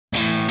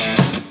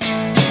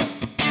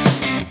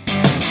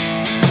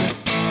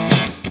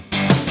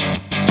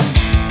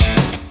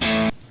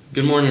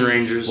Good morning,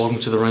 Rangers.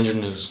 Welcome to the Ranger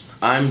News.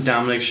 I'm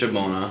Dominic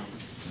Shabona.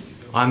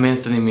 I'm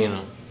Anthony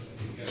Mina.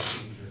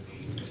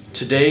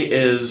 Today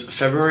is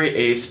February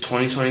 8th,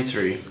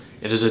 2023.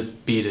 It is a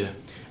B-Day.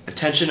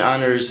 Attention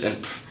honors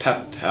and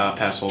PEP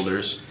pass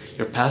holders.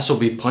 Your pass will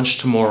be punched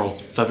tomorrow,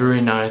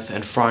 February 9th,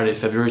 and Friday,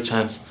 February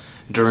 10th,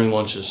 during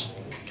lunches.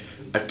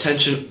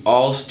 Attention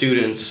all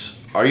students.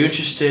 Are you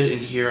interested in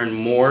hearing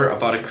more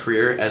about a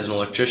career as an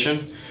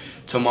electrician?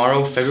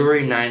 Tomorrow,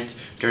 February 9th,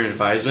 during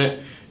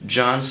advisement,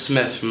 John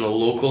Smith from the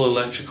local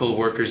Electrical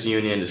Workers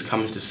Union is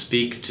coming to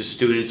speak to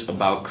students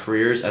about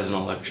careers as an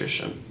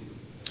electrician.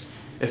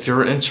 If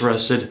you're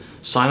interested,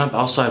 sign up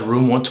outside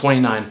room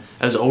 129.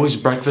 As always,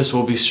 breakfast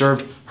will be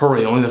served.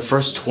 Hurry, only the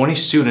first 20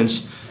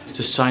 students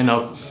to sign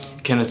up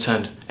can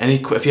attend.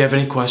 If you have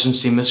any questions,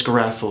 see Ms.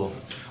 Garafolo.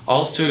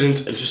 All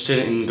students interested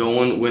in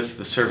going with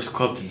the Service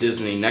Club to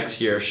Disney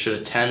next year should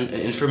attend an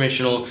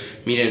informational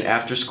meeting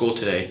after school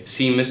today.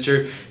 See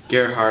Mr.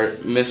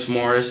 Gerhardt, Ms.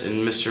 Morris,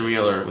 and Mr.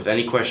 Mueller with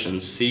any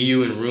questions. See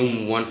you in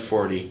room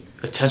 140.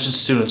 Attention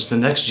students, the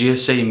next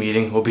GSA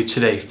meeting will be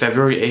today,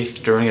 February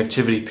 8th, during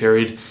activity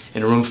period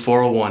in room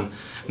 401.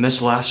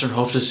 Ms. Lasser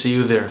hopes to see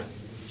you there.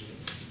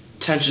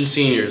 Attention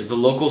seniors, the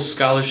local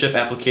scholarship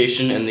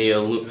application and the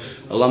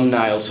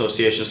Alumni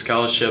Association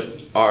scholarship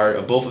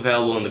are both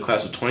available in the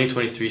class of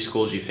 2023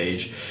 Schoology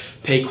page.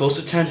 Pay close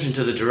attention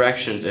to the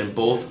directions, and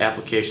both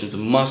applications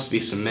must be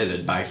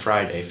submitted by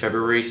Friday,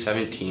 February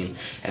 17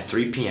 at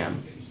 3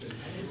 p.m.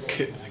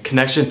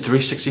 Connection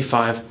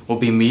 365 will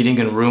be meeting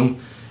in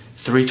room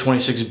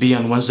 326B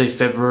on Wednesday,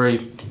 February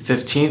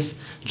 15th.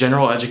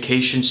 General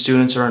education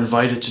students are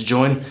invited to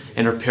join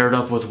and are paired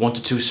up with 1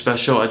 to 2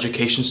 special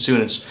education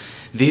students.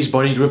 These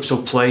buddy groups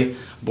will play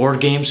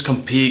board games,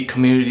 compete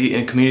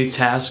community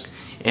tasks,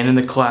 and in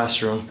the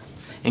classroom.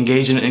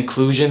 Engage in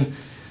inclusion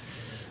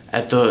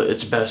at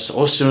its best.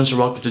 All students are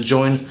welcome to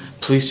join.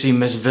 Please see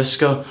Ms.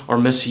 Visca or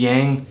Ms.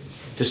 Yang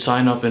to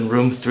sign up in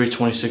room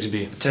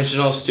 326B.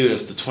 Attention all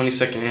students, the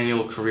 22nd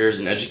Annual Careers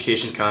in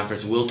Education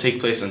Conference will take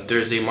place on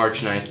Thursday,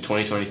 March 9th,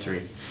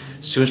 2023.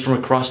 Students from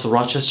across the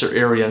Rochester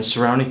area and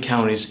surrounding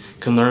counties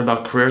can learn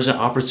about careers and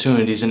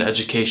opportunities in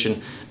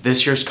education.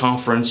 This year's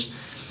conference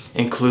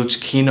includes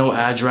keynote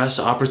address,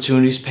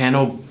 opportunities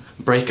panel,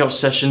 breakout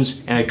sessions,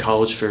 and a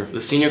college fair.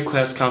 The Senior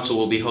Class Council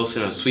will be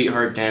hosting a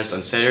Sweetheart Dance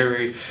on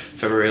Saturday,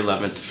 February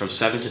 11th from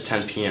 7 to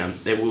 10 p.m.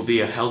 It will be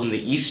held in the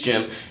East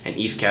Gym and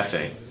East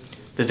Cafe.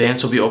 The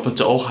dance will be open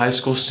to all high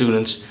school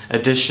students.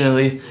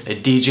 Additionally, a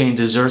DJ and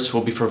desserts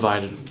will be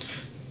provided.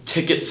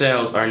 Ticket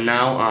sales are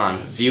now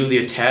on. View the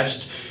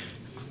attached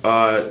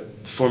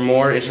for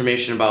more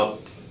information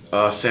about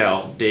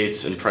sale,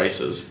 dates, and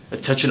prices.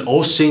 Attention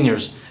all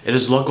seniors, it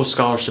is local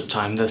scholarship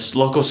time. This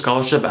local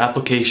scholarship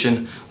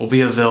application will be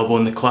available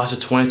in the class of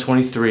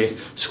 2023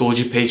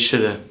 Schoology page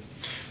today.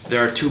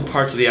 There are 2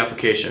 parts of the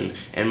application,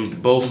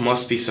 and both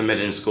must be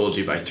submitted in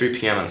Schoology by 3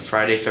 p.m. on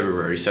Friday,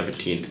 February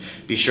 17th.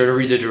 Be sure to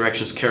read the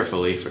directions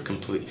carefully for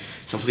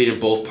completing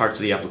both parts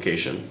of the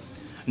application.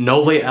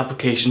 No late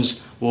applications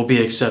will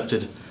be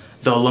accepted.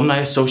 The Alumni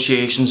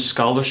Association's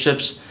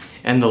scholarships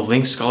and the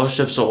Link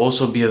scholarships will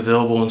also be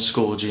available in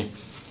Schoology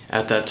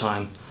at that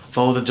time.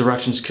 Follow the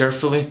directions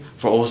carefully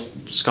for all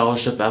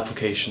scholarship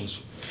applications.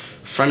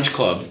 French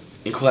Club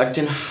is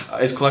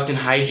collecting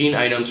hygiene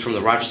items from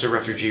the Rochester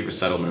Refugee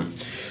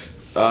Resettlement.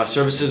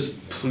 Services,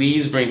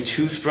 please bring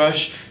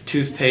toothbrush,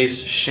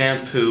 toothpaste,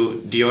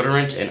 shampoo,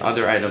 deodorant, and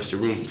other items to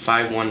room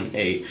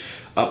 518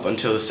 up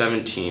until the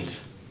 17th.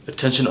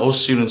 Attention all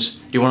students,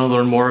 do you want to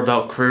learn more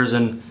about careers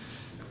in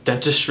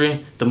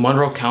dentistry? The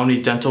Monroe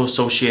County Dental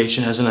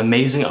Association has an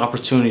amazing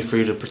opportunity for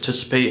you to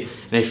participate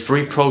in a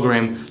free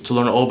program to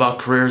learn all about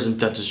careers in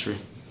dentistry.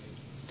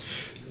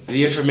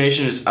 The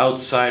information is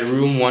outside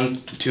room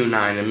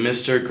 129, and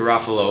Mr.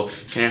 Garofalo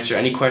can answer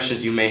any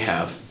questions you may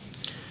have.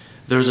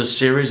 There's a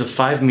series of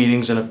 5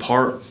 meetings, and a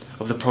part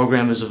of the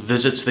program is a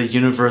visit to the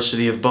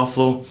University of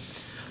Buffalo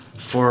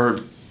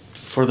to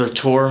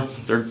tour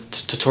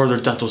their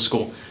dental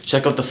school.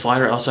 Check out the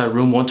flyer outside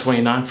room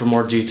 129 for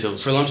more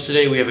details. For lunch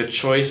today, we have a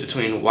choice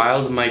between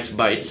Wild Mike's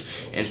Bites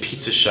and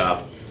Pizza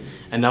Shop.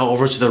 And now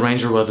over to the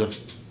Ranger weather.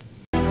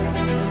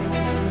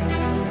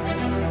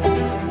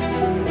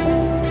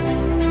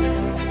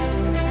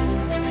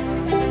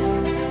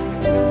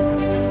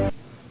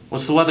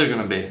 What's the weather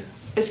going to be?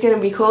 It's going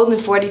to be cold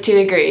and 42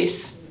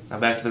 degrees. Now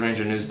back to the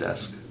Ranger News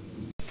Desk.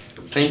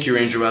 Thank you,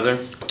 Ranger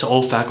Weather. To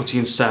all faculty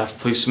and staff,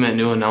 please submit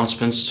new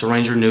announcements to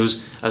Ranger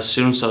News as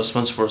students at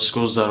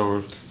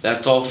SpenceportSchools.org.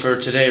 That's all for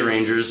today,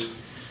 Rangers.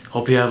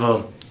 Hope you have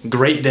a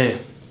great day.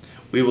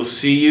 We will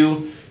see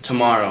you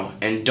tomorrow,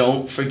 and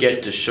don't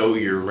forget to show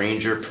your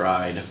Ranger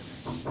pride.